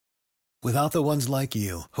Without the ones like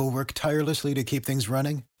you, who work tirelessly to keep things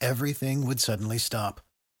running, everything would suddenly stop.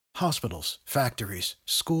 Hospitals, factories,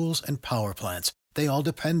 schools, and power plants, they all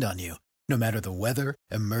depend on you. No matter the weather,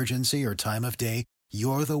 emergency, or time of day,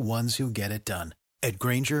 you're the ones who get it done. At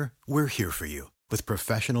Grainger, we're here for you with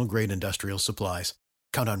professional-grade industrial supplies.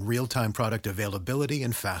 Count on real-time product availability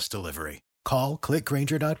and fast delivery. Call,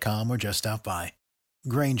 clickgrainger.com, or just stop by.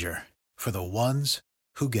 Grainger, for the ones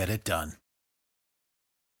who get it done.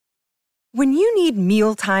 When you need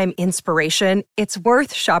mealtime inspiration, it's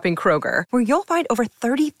worth shopping Kroger, where you'll find over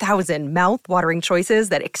 30,000 mouth-watering choices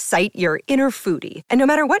that excite your inner foodie. And no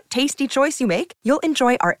matter what tasty choice you make, you'll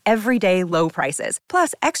enjoy our everyday low prices,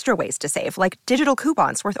 plus extra ways to save, like digital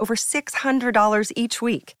coupons worth over $600 each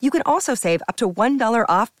week. You can also save up to $1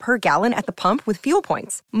 off per gallon at the pump with fuel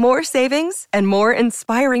points. More savings and more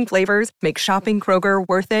inspiring flavors make shopping Kroger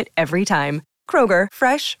worth it every time. Kroger,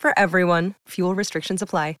 fresh for everyone. Fuel restrictions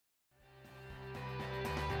apply.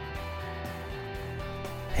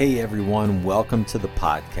 Hey everyone, welcome to the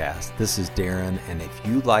podcast. This is Darren, and if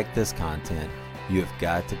you like this content, you have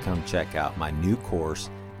got to come check out my new course,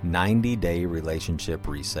 90-Day Relationship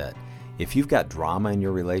Reset. If you've got drama in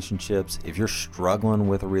your relationships, if you're struggling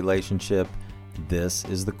with a relationship, this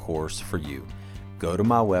is the course for you. Go to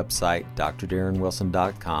my website,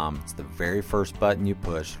 drdarrenwilson.com. It's the very first button you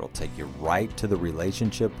push. It'll take you right to the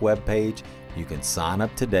relationship webpage. You can sign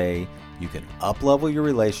up today. You can up-level your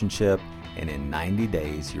relationship, and in 90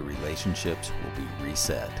 days, your relationships will be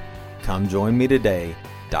reset. Come join me today,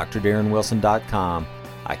 drdarrenwilson.com.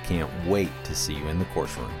 I can't wait to see you in the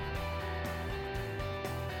course room.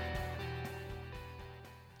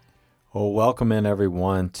 Well, welcome in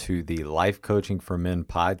everyone to the Life Coaching for Men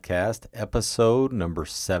podcast, episode number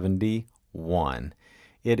 71.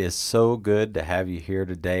 It is so good to have you here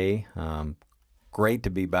today. Great to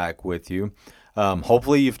be back with you.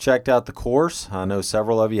 Hopefully you've checked out the course. I know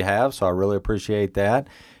several of you have, so I really appreciate that.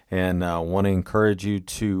 And want to encourage you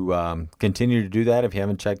to continue to do that. If you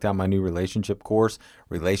haven't checked out my new relationship course,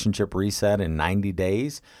 Relationship Reset in 90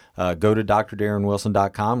 Days, go to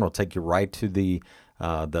drdarrenwilson.com. It'll take you right to the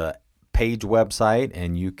page website,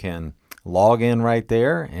 and you can log in right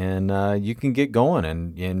there, and you can get going.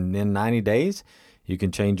 And in 90 days, you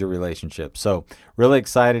can change your relationship. So really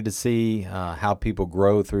excited to see how people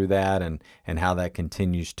grow through that and how that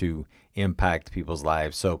continues to impact people's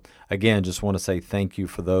lives. So again, just want to say thank you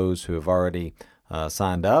for those who have already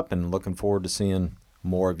signed up, and looking forward to seeing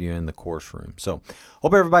more of you in the course room. So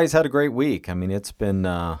hope everybody's had a great week. I mean, it's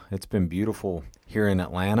been beautiful here in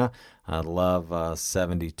Atlanta. I love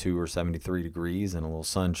 72 or 73 degrees and a little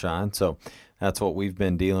sunshine. So that's what we've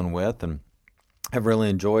been dealing with, and I've really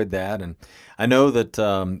enjoyed that. And I know that,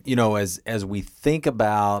 as we think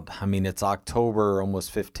about, I mean, it's October,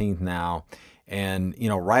 almost 15th now, and,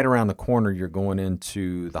 right around the corner, you're going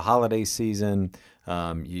into the holiday season.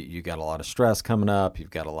 You got a lot of stress coming up.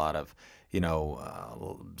 You've got a lot of,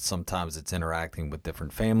 sometimes it's interacting with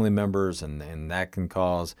different family members, and that can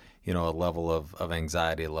cause, a level of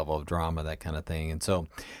anxiety, a level of drama, that kind of thing. And so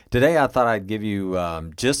today I thought I'd give you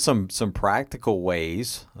just some practical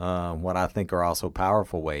ways, what I think are also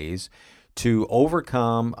powerful ways to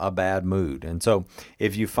overcome a bad mood. And so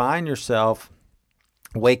if you find yourself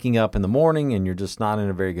waking up in the morning and you're just not in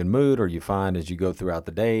a very good mood, or you find as you go throughout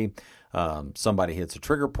the day, somebody hits a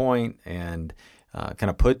trigger point and kind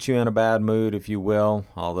of puts you in a bad mood, if you will,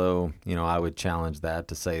 although, I would challenge that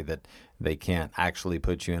to say that they can't actually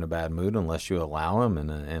put you in a bad mood unless you allow them,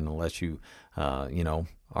 and unless you,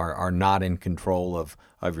 are not in control of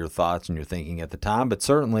your thoughts and your thinking at the time. But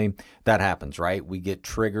certainly that happens, right? We get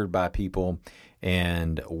triggered by people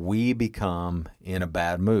and we become in a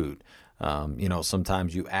bad mood.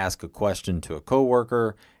 Sometimes you ask a question to a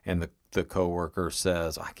coworker, and the coworker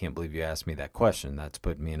says, "I can't believe you asked me that question. That's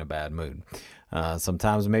putting me in a bad mood."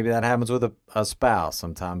 Sometimes maybe that happens with a spouse.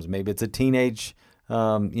 Sometimes maybe it's a teenage,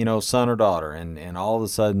 son or daughter, and all of a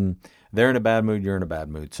sudden they're in a bad mood, you're in a bad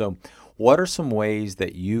mood. So what are some ways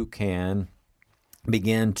that you can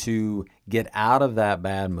begin to get out of that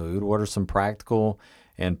bad mood? What are some practical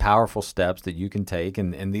and powerful steps that you can take?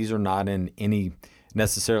 And these are not in any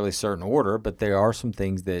necessarily certain order, but there are some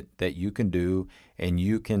things that you can do, and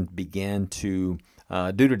you can begin to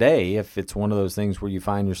do today. If it's one of those things where you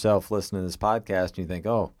find yourself listening to this podcast and you think,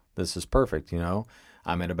 oh, this is perfect,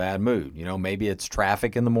 I'm in a bad mood. Maybe it's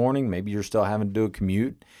traffic in the morning. Maybe you're still having to do a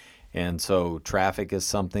commute. And so traffic is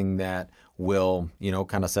something that will,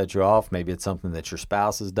 kind of set you off. Maybe it's something that your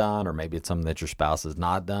spouse has done, or maybe it's something that your spouse has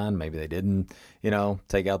not done. Maybe they didn't,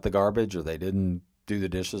 take out the garbage, or they didn't do the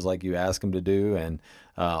dishes like you asked them to do. And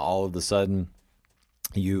all of a sudden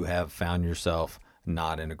you have found yourself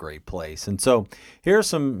not in a great place. And so here's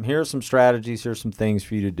some strategies, here's some things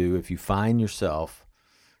for you to do if you find yourself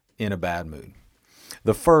in a bad mood.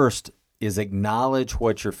 The first is acknowledge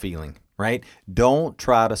what you're feeling, right? Don't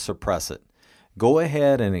try to suppress it. Go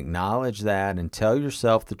ahead and acknowledge that and tell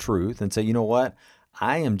yourself the truth and say, you know what?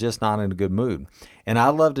 I am just not in a good mood. And I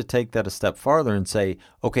love to take that a step farther and say,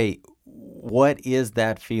 okay, what is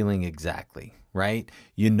that feeling exactly? Right?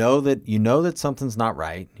 You know that something's not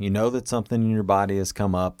right. You know that something in your body has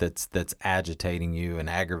come up that's agitating you and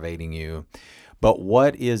aggravating you. But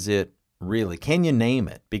what is it really? Can you name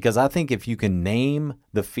it? Because I think if you can name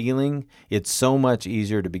the feeling, it's so much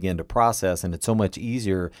easier to begin to process, and it's so much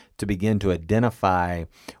easier to begin to identify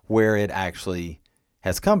where it actually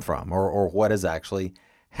has come from or what has actually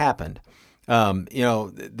happened.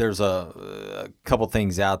 There's a couple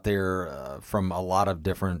things out there from a lot of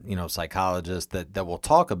different, psychologists that will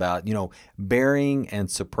talk about, burying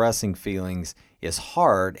and suppressing feelings is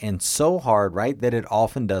hard, and so hard, right, that it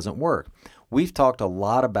often doesn't work. We've talked a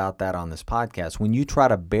lot about that on this podcast. When you try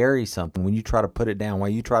to bury something, when you try to put it down,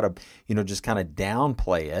 when you try to, just kind of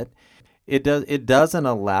downplay it doesn't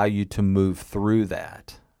allow you to move through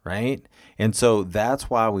that, right? And so that's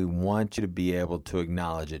why we want you to be able to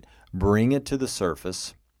acknowledge it. Bring it to the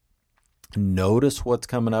surface, notice what's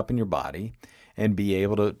coming up in your body, and be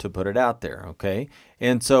able to put it out there, okay?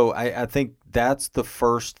 And so I think that's the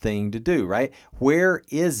first thing to do, right? Where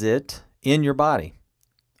is it in your body,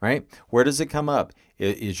 right? Where does it come up?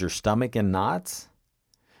 Is your stomach in knots?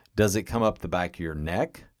 Does it come up the back of your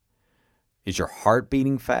neck? Is your heart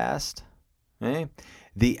beating fast? Okay?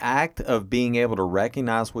 The act of being able to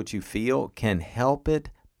recognize what you feel can help it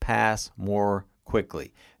pass more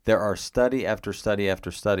quickly. There are study after study after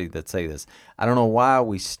study that say this. I don't know why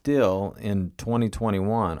we still in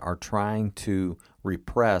 2021 are trying to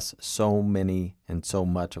repress so many and so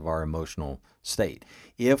much of our emotional state.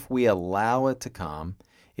 If we allow it to come,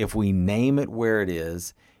 if we name it where it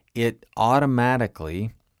is, it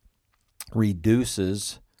automatically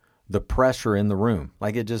reduces the pressure in the room.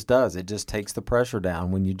 Like it just does. It just takes the pressure down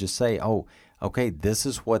when you just say, oh, okay, this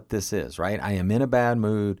is what this is, right? I am in a bad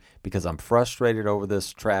mood because I'm frustrated over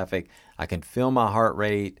this traffic. I can feel my heart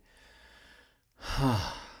rate.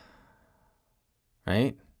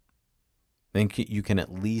 Right? Then you can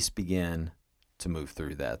at least begin to move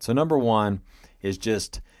through that. So number one is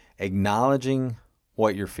just acknowledging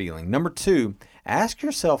what you're feeling. Number two, ask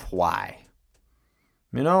yourself why.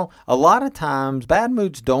 A lot of times bad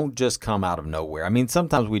moods don't just come out of nowhere. I mean,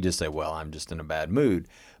 sometimes we just say, well, I'm just in a bad mood.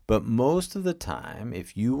 But most of the time,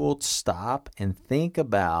 if you will stop and think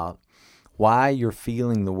about why you're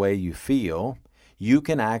feeling the way you feel, you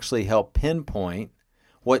can actually help pinpoint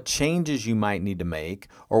what changes you might need to make,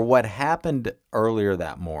 or what happened earlier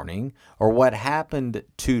that morning, or what happened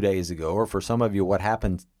 2 days ago, or for some of you, what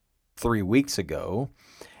happened 3 weeks ago,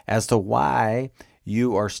 as to why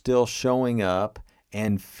you are still showing up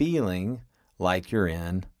and feeling like you're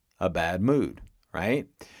in a bad mood, right?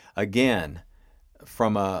 Again,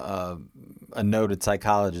 from a noted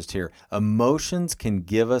psychologist here, emotions can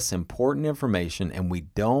give us important information, and we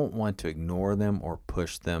don't want to ignore them or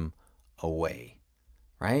push them away,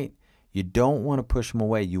 right? You don't want to push them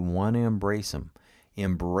away. You want to embrace them.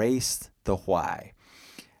 Embrace the why.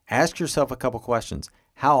 Ask yourself a couple questions.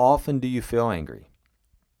 How often do you feel angry?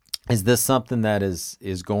 Is this something that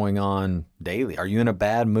is going on daily? Are you in a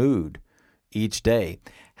bad mood each day?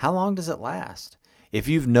 How long does it last? If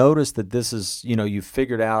you've noticed that this is, you've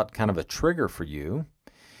figured out kind of a trigger for you,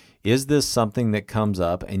 is this something that comes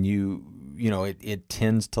up and it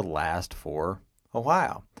tends to last for a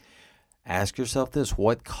while? Ask yourself this: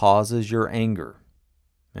 what causes your anger?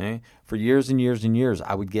 Okay? For years and years and years,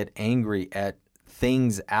 I would get angry at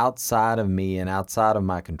things outside of me and outside of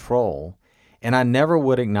my control. And I never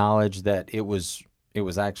would acknowledge that it was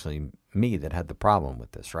actually me that had the problem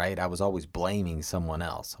with this, right? I was always blaming someone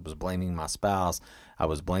else. I was blaming my spouse. I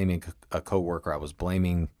was blaming a coworker. I was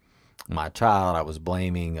blaming my child. I was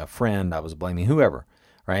blaming a friend. I was blaming whoever,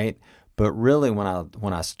 right? But really,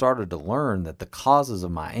 when I started to learn that the causes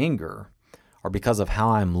of my anger are because of how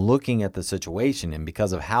I'm looking at the situation and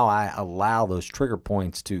because of how I allow those trigger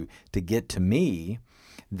points to get to me,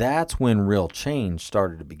 that's when real change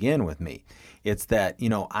started to begin with me. It's that,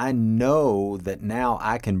 I know that now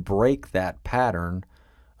I can break that pattern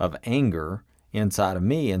of anger inside of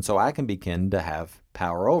me, and so I can begin to have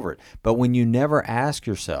power over it. But when you never ask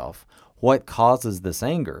yourself what causes this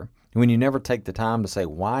anger, when you never take the time to say,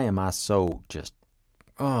 why am I so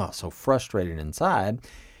so frustrated inside,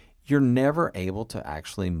 you're never able to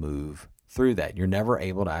actually move through that. You're never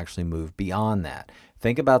able to actually move beyond that.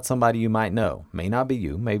 Think about somebody you might know. May not be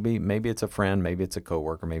you. Maybe it's a friend. Maybe it's a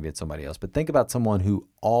coworker. Maybe it's somebody else. But think about someone who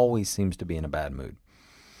always seems to be in a bad mood.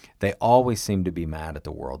 They always seem to be mad at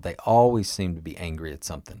the world. They always seem to be angry at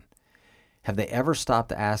something. Have they ever stopped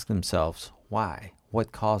to ask themselves why?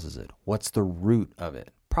 What causes it? What's the root of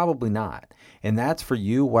it? Probably not. And that's for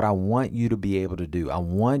you what I want you to be able to do. I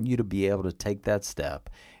want you to be able to take that step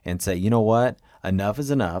and say, you know what? Enough is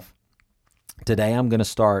enough. Today I'm going to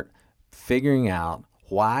start figuring out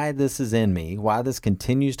why this is in me, why this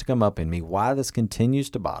continues to come up in me, why this continues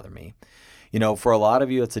to bother me. You know, for a lot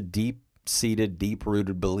of you, it's a deep-seated,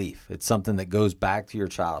 deep-rooted belief. It's something that goes back to your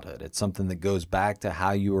childhood. It's something that goes back to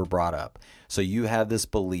how you were brought up. So you have this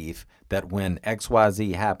belief that when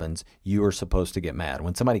XYZ happens, you are supposed to get mad.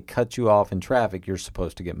 When somebody cuts you off in traffic, you're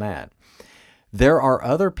supposed to get mad. There are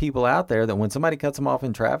other people out there that when somebody cuts them off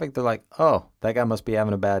in traffic, they're like, oh, that guy must be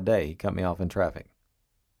having a bad day. He cut me off in traffic.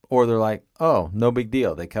 Or they're like, oh, no big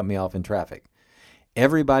deal. They cut me off in traffic.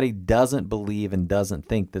 Everybody doesn't believe and doesn't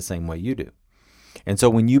think the same way you do. And so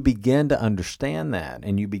when you begin to understand that,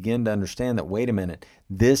 and you begin to understand that, wait a minute,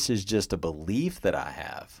 this is just a belief that I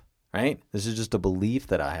have, right? This is just a belief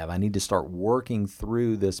that I have. I need to start working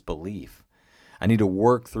through this belief. I need to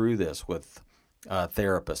work through this with a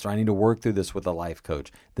therapist, or I need to work through this with a life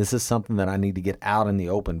coach. This is something that I need to get out in the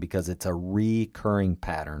open because it's a recurring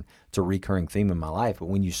pattern. It's a recurring theme in my life. But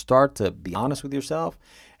when you start to be honest with yourself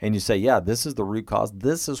and you say, yeah, this is the root cause,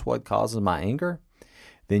 this is what causes my anger,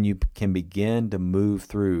 then you can begin to move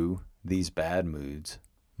through these bad moods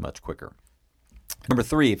much quicker. Number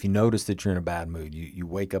 3, if you notice that you're in a bad mood, you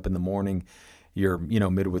wake up in the morning, you're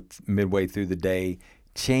midway through the day,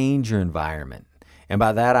 change your environment. And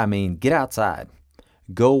by that, I mean, get outside,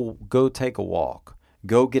 go take a walk,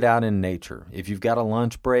 go get out in nature. If you've got a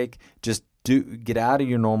lunch break, just get out of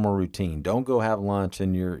your normal routine. Don't go have lunch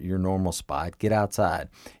in your normal spot. Get outside.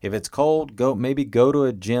 If it's cold, go to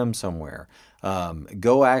a gym somewhere.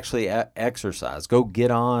 Go actually exercise. Go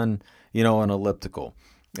get on, an elliptical.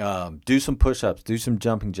 Do some push-ups. Do some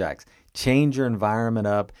jumping jacks. Change your environment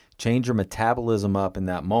up. Change your metabolism up in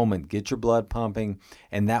that moment. Get your blood pumping,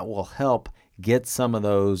 and that will help get some of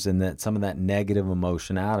that negative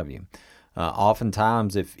emotion out of you.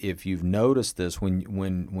 Oftentimes, if you've noticed this,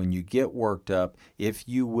 when you get worked up, if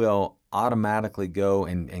you will automatically go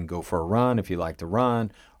and go for a run, if you like to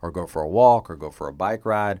run, or go for a walk, or go for a bike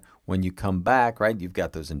ride, when you come back, right, you've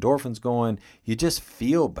got those endorphins going, you just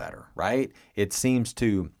feel better, right? It seems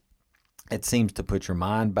to put your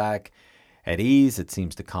mind back at ease. It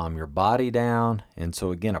seems to calm your body down. And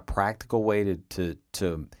so again, a practical way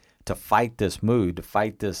to fight this mood, to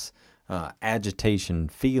fight this agitation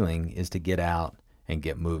feeling, is to get out and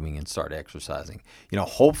get moving and start exercising.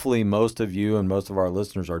 Hopefully most of you and most of our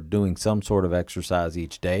listeners are doing some sort of exercise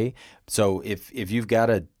each day. So if you've got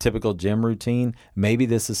a typical gym routine, maybe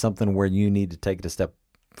this is something where you need to take it a step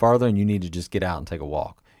farther and you need to just get out and take a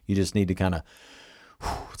walk. You just need to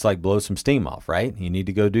it's like blow some steam off, right? You need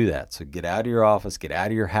to go do that. So get out of your office, get out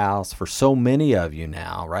of your house. For so many of you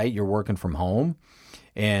now, right, you're working from home,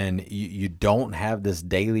 and you don't have this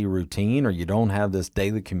daily routine, or you don't have this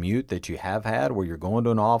daily commute that you have had where you're going to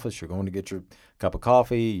an office, you're going to get your cup of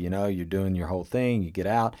coffee, you're doing your whole thing, you get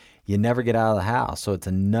out, you never get out of the house. So it's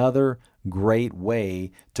another great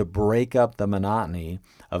way to break up the monotony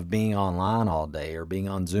of being online all day, or being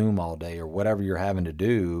on Zoom all day, or whatever you're having to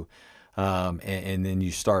do. And then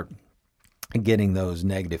you start getting those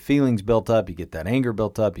negative feelings built up, you get that anger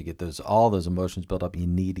built up, you get all those emotions built up. You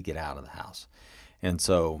need to get out of the house. And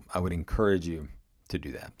so I would encourage you to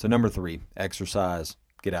do that. So number 3, exercise,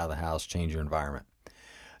 get out of the house, change your environment.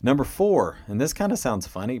 Number 4, and this kind of sounds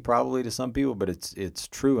funny probably to some people, but it's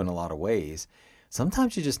true in a lot of ways.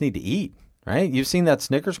 Sometimes you just need to eat, right? You've seen that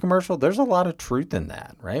Snickers commercial. There's a lot of truth in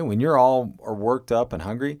that, right? When you're all worked up and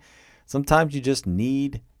hungry, sometimes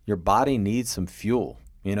your body needs some fuel.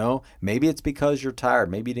 Maybe it's because you're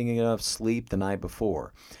tired. Maybe you didn't get enough sleep the night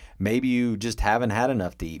before. Maybe you just haven't had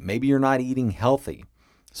enough to eat. Maybe you're not eating healthy.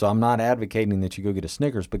 So I'm not advocating that you go get a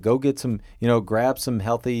Snickers, but go get some, grab some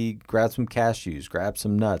cashews, grab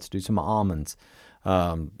some nuts, do some almonds,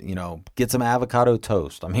 get some avocado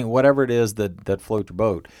toast. I mean, whatever it is that floats your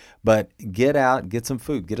boat. But get out, get some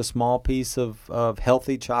food, get a small piece of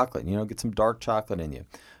healthy chocolate, get some dark chocolate in you,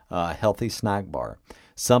 healthy snack bar.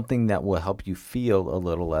 Something that will help you feel a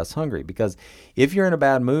little less hungry. Because if you're in a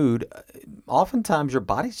bad mood, oftentimes your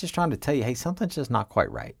body's just trying to tell you, hey, something's just not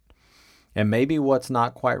quite right. And maybe what's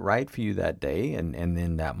not quite right for you that day and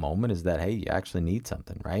in that moment is that, hey, you actually need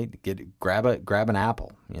something, right? Grab an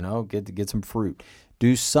apple, get some fruit.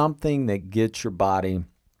 Do something that gets your body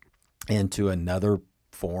into another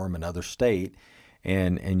form, another state,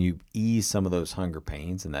 and you ease some of those hunger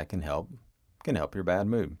pains, and that can help your bad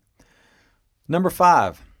mood. Number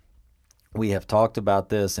 5, we have talked about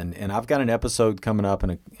this, and I've got an episode coming up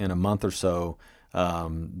in a month or so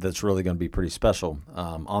that's really going to be pretty special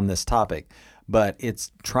on this topic. But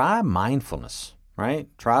it's try mindfulness, right?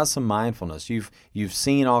 Try some mindfulness. You've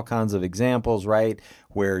seen all kinds of examples, right,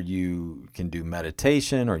 where you can do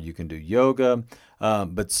meditation or you can do yoga,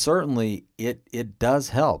 but certainly it does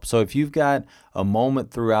help. So if you've got a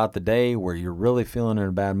moment throughout the day where you're really feeling in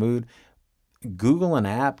a bad mood, Google an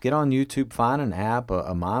app, get on YouTube, find an app,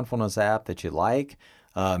 a mindfulness app that you like.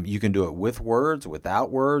 You can do it with words,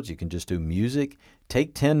 without words. You can just do music.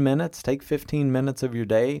 Take 10 minutes, take 15 minutes of your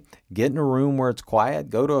day, get in a room where it's quiet,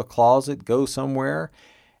 go to a closet, go somewhere,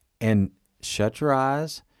 and shut your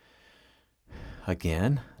eyes.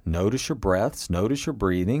 Again, notice your breaths, notice your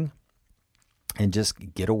breathing, and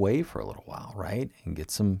just get away for a little while, right? And get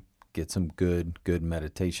some good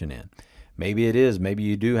meditation in. Maybe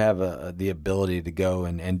you do have the ability to go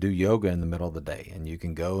and do yoga in the middle of the day, and you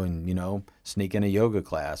can go and, sneak in a yoga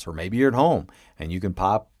class, or maybe you're at home and you can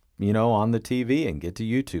pop, on the TV and get to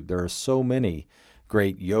YouTube. There are so many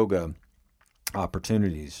great yoga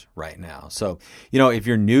opportunities right now. So, if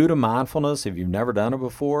you're new to mindfulness, if you've never done it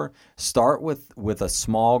before, start with a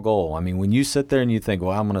small goal. I mean, when you sit there and you think,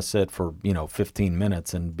 well, I'm going to sit for, 15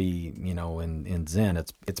 minutes and be, in Zen,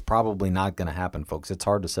 it's probably not going to happen, folks. It's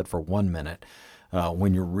hard to sit for 1 minute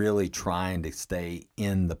when you're really trying to stay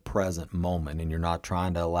in the present moment and you're not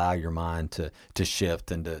trying to allow your mind to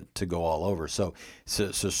shift and to go all over. So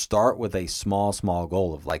start with a small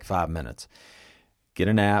goal of like 5 minutes. Get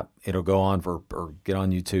an app. It'll go on or get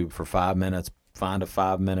on YouTube for 5 minutes. Find a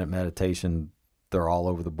 5-minute meditation. They're all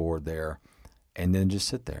over the board there. And then just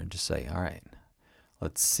sit there and just say, all right,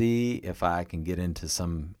 let's see if I can get into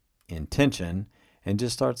some intention and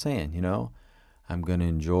just start saying, I'm going to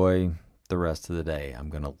enjoy the rest of the day. I'm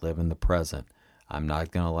going to live in the present. I'm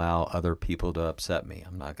not going to allow other people to upset me.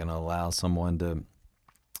 I'm not going to allow someone to,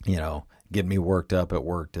 get me worked up at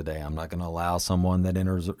work today. I'm not going to allow someone that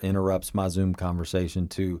interrupts my Zoom conversation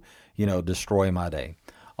to, destroy my day.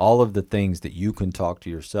 All of the things that you can talk to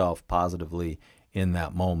yourself positively in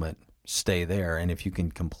that moment, stay there. And if you can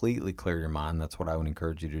completely clear your mind, that's what I would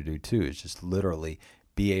encourage you to do too, is just literally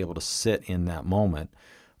be able to sit in that moment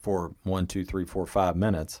for 1, 2, 3, 4, 5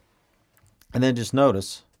 minutes. And then just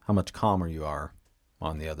notice how much calmer you are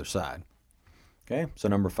on the other side. Okay, so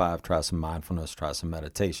number 5, try some mindfulness, try some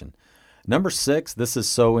meditation. Number 6, this is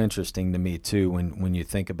so interesting to me too when you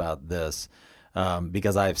think about this,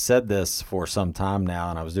 because I've said this for some time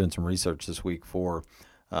now, and I was doing some research this week for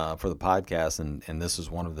the podcast, and this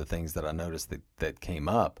is one of the things that I noticed that came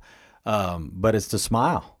up. But it's to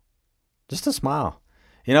smile, just to smile.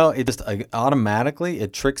 It just automatically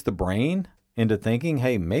it tricks the brain into thinking,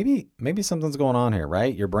 hey, maybe something's going on here,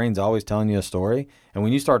 right? Your brain's always telling you a story. And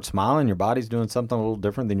when you start smiling, your body's doing something a little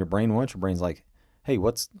different than your brain wants. Your brain's like, hey,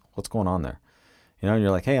 what's going on there? And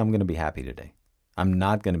you're like, hey, I'm going to be happy today. I'm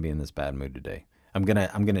not going to be in this bad mood today. I'm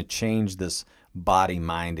going to change this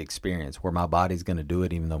body-mind experience where my body's going to do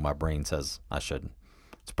it even though my brain says I shouldn't.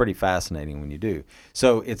 It's pretty fascinating when you do.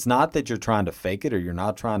 So it's not that you're trying to fake it or you're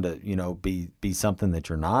not trying to, be something that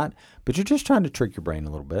you're not, but you're just trying to trick your brain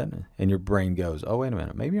a little bit. And your brain goes, oh, wait a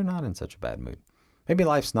minute, maybe you're not in such a bad mood. Maybe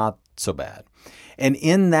life's not so bad. And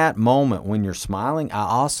in that moment when you're smiling, I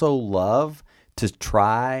also love to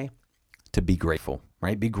try to be grateful,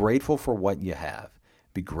 right? Be grateful for what you have.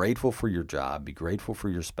 Be grateful for your job. Be grateful for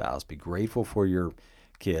your spouse. Be grateful for your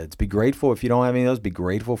kids. Be grateful if you don't have any of those. Be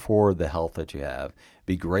grateful for the health that you have.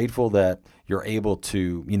 Be grateful that you're able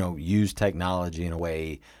to, use technology in a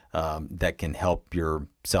way that can help your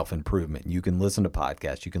self-improvement. You can listen to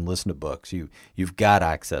podcasts. You can listen to books. You've got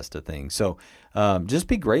access to things. So just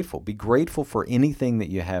be grateful. Be grateful for anything that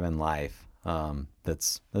you have in life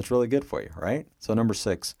that's really good for you, right? So number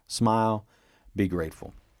 6, smile, be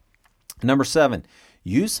grateful. Number 7,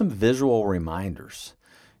 use some visual reminders.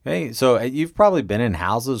 Okay, so you've probably been in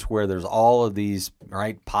houses where there's all of these,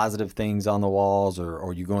 right, positive things on the walls,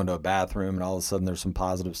 or you go into a bathroom and all of a sudden there's some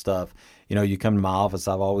positive stuff. You come to my office,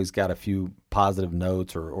 I've always got a few positive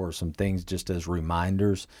notes or some things just as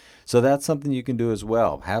reminders. So that's something you can do as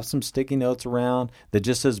well. Have some sticky notes around that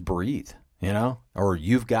just says breathe, or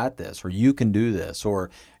you've got this, or you can do this, or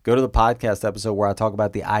go to the podcast episode where I talk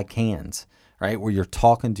about the I cans. Right, where you're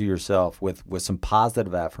talking to yourself with some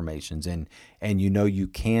positive affirmations and you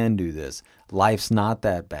can do this. Life's not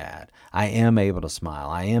that bad. I am able to smile.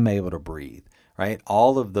 I am able to breathe. Right,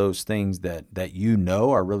 all of those things that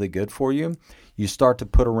are really good for you. You start to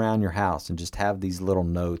put around your house and just have these little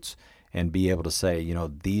notes and be able to say,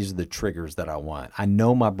 these are the triggers that I want. I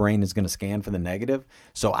know my brain is going to scan for the negative,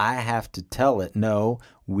 so I have to tell it, no,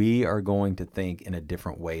 we are going to think in a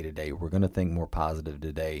different way today. We're going to think more positive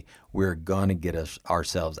today. We're going to get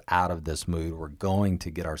ourselves out of this mood. We're going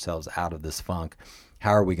to get ourselves out of this funk.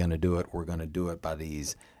 How are we going to do it? We're going to do it by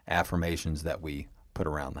these affirmations that we put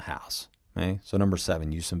around the house. Okay? So number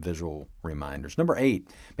 7, use some visual reminders. Number 8,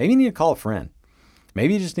 maybe you need to call a friend.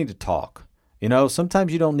 Maybe you just need to talk.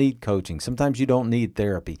 Sometimes you don't need coaching. Sometimes you don't need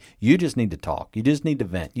therapy. You just need to talk. You just need to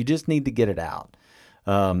vent. You just need to get it out.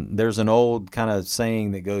 There's an old kind of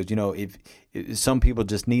saying that goes, if some people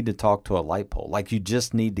just need to talk to a light pole, like you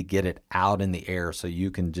just need to get it out in the air so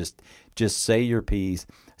you can just say your piece,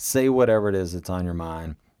 say whatever it is that's on your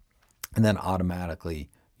mind, and then automatically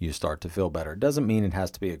you start to feel better. It doesn't mean it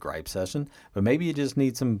has to be a gripe session, but maybe you just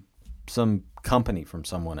need some company from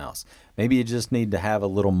someone else. Maybe you just need to have a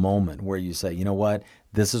little moment where you say, you know what,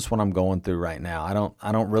 this is what I'm going through right now.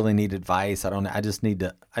 I don't really need advice. I just need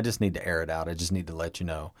to air it out. I just need to let you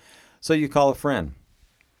know. So you call a friend.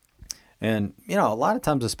 And, a lot of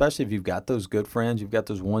times, especially if you've got those good friends, you've got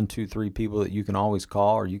those 1, 2, 3 people that you can always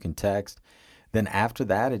call or you can text, then after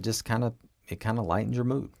that, it just kind of lightens your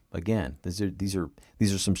mood. Again, these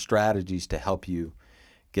are some strategies to help you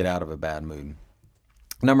get out of a bad mood.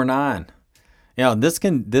 Number 9,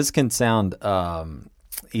 this can sound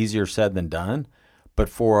easier said than done, but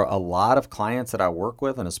for a lot of clients that I work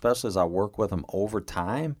with, and especially as I work with them over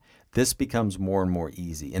time, this becomes more and more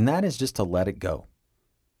easy. And that is just to let it go.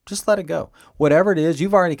 Just let it go. Whatever it is,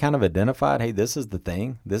 you've already kind of identified, hey, this is the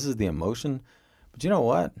thing, this is the emotion. But you know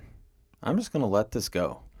what? I'm just going to let this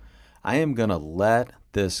go. I am going to let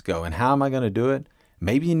this go. And how am I going to do it?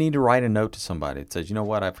 Maybe you need to write a note to somebody that says, you know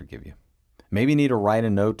what, I forgive you. Maybe you need to write a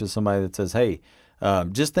note to somebody that says, hey,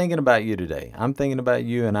 just thinking about you today. I'm thinking about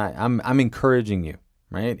you, and I'm encouraging you,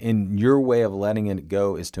 right? And your way of letting it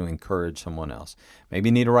go is to encourage someone else. Maybe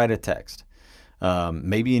you need to write a text.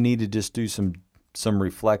 Maybe you need to just do some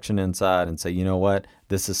reflection inside and say, you know what?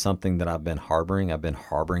 This is something that I've been harboring. I've been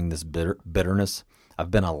harboring this bitterness.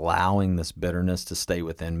 I've been allowing this bitterness to stay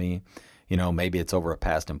within me. Maybe it's over a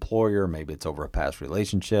past employer. Maybe it's over a past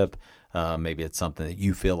relationship. Maybe it's something that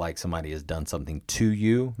you feel like somebody has done something to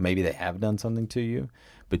you. Maybe they have done something to you,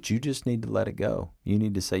 but you just need to let it go. You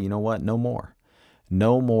need to say, you know what? No more.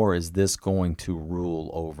 No more is this going to rule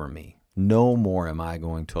over me. No more am I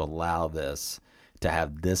going to allow this to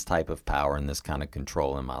have this type of power and this kind of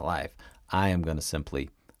control in my life. I am going to simply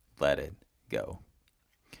let it go.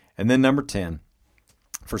 And then number 10,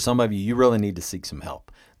 for some of you, you really need to seek some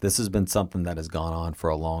help. This has been something that has gone on for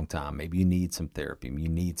a long time. Maybe you need some therapy. You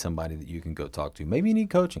need somebody that you can go talk to. Maybe you need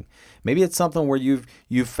coaching. Maybe it's something where you've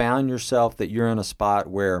found yourself that you're in a spot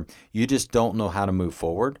where you just don't know how to move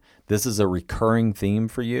forward. This is a recurring theme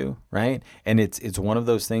for you, right? And it's one of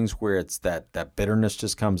those things where it's that bitterness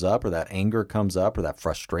just comes up, or that anger comes up, or that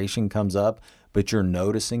frustration comes up, but you're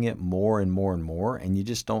noticing it more and more and more, and you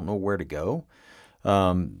just don't know where to go.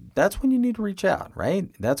 That's when you need to reach out, right?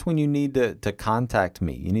 That's when you need to contact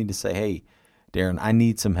me. You need to say, hey, Darren, I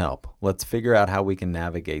need some help. Let's figure out how we can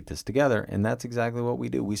navigate this together. And that's exactly what we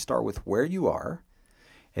do. We start with where you are,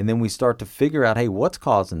 and then we start to figure out, hey, what's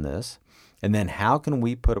causing this? And then how can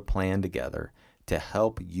we put a plan together to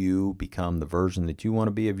help you become the version that you want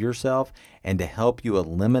to be of yourself, and to help you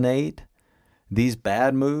eliminate these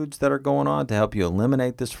bad moods that are going on, to help you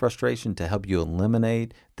eliminate this frustration, to help you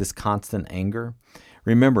eliminate this constant anger.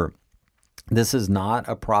 Remember, this is not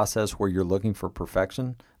a process where you're looking for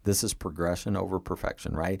perfection. This is progression over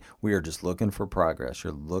perfection, right? We are just looking for progress.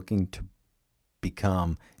 You're looking to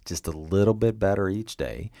become just a little bit better each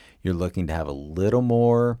day. You're looking to have a little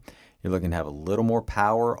more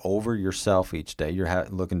power over yourself each day. You're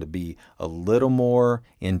looking to be a little more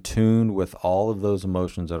in tune with all of those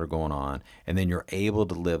emotions that are going on. And then you're able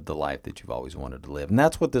to live the life that you've always wanted to live. And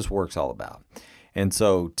that's what this work's all about. And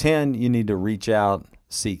so 10, you need to reach out,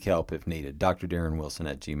 seek help if needed.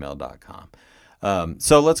 drdarrenwilson@gmail.com.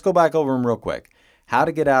 So let's go back over them real quick. How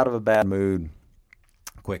to get out of a bad mood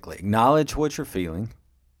quickly. Acknowledge what you're feeling.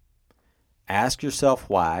 Ask yourself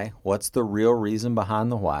why. What's the real reason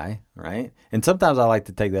behind the why, right? And sometimes I like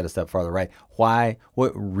to take that a step farther, right? Why?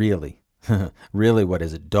 What really? Really, what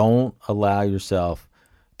is it? Don't allow yourself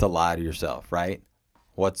to lie to yourself, right?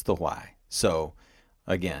 What's the why? So,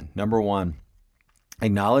 again, number 1,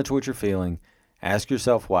 acknowledge what you're feeling. Ask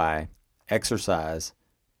yourself why. Exercise.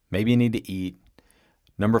 Maybe you need to eat.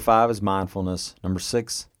 Number 5 is mindfulness. Number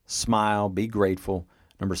 6, smile. Be grateful.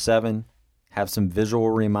 Number 7, have some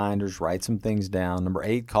visual reminders, write some things down. Number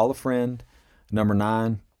 8, call a friend. Number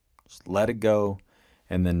 9, just let it go.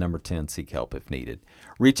 And then number 10, seek help if needed.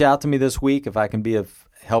 Reach out to me this week if I can be of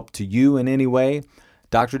help to you in any way.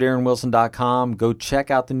 DrDarrenWilson.com. Go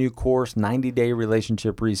check out the new course, 90-Day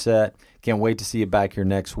Relationship Reset. Can't wait to see you back here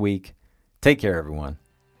next week. Take care, everyone.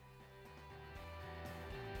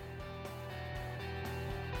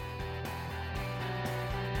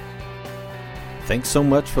 Thanks so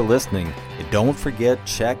much for listening. And don't forget,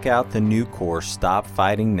 check out the new course, Stop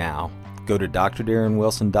Fighting Now. Go to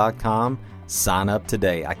DrDarrenWilson.com. Sign up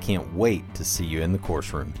today. I can't wait to see you in the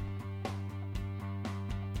course room.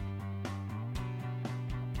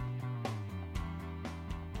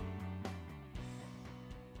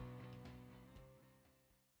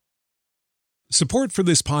 Support for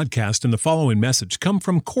this podcast and the following message come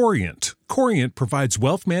from Corient. Corient provides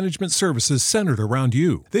wealth management services centered around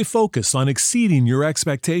you. They focus on exceeding your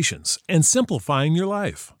expectations and simplifying your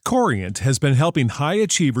life. Corient has been helping high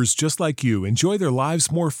achievers just like you enjoy their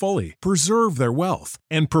lives more fully, preserve their wealth,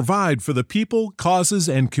 and provide for the people, causes,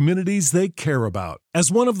 and communities they care about. As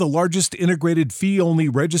one of the largest integrated fee-only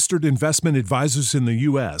registered investment advisors in the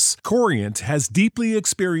U.S., Corient has deeply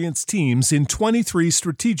experienced teams in 23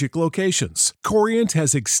 strategic locations. Corient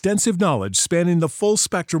has extensive knowledge spanning the full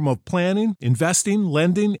spectrum of planning, investing,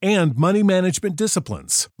 lending, and money management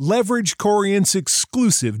disciplines. Leverage Corient's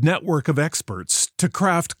exclusive network of experts to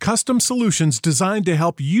craft custom solutions designed to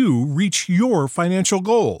help you reach your financial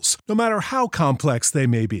goals, no matter how complex they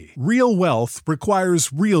may be. Real wealth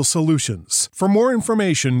requires real solutions. For more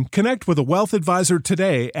information, connect with a wealth advisor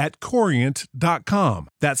today at Corient.com.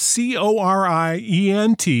 That's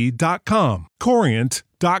Corient.com.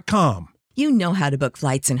 Corient.com. You know how to book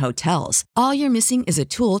flights and hotels. All you're missing is a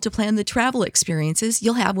tool to plan the travel experiences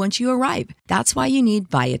you'll have once you arrive. That's why you need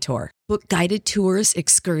Viator. Book guided tours,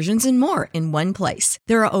 excursions, and more in one place.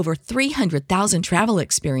 There are over 300,000 travel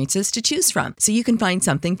experiences to choose from, so you can find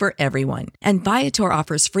something for everyone. And Viator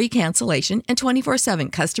offers free cancellation and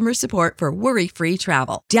 24/7 customer support for worry-free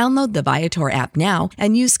travel. Download the Viator app now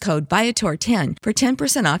and use code Viator10 for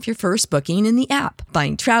 10% off your first booking in the app.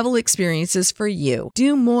 Find travel experiences for you.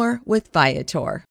 Do more with Viator.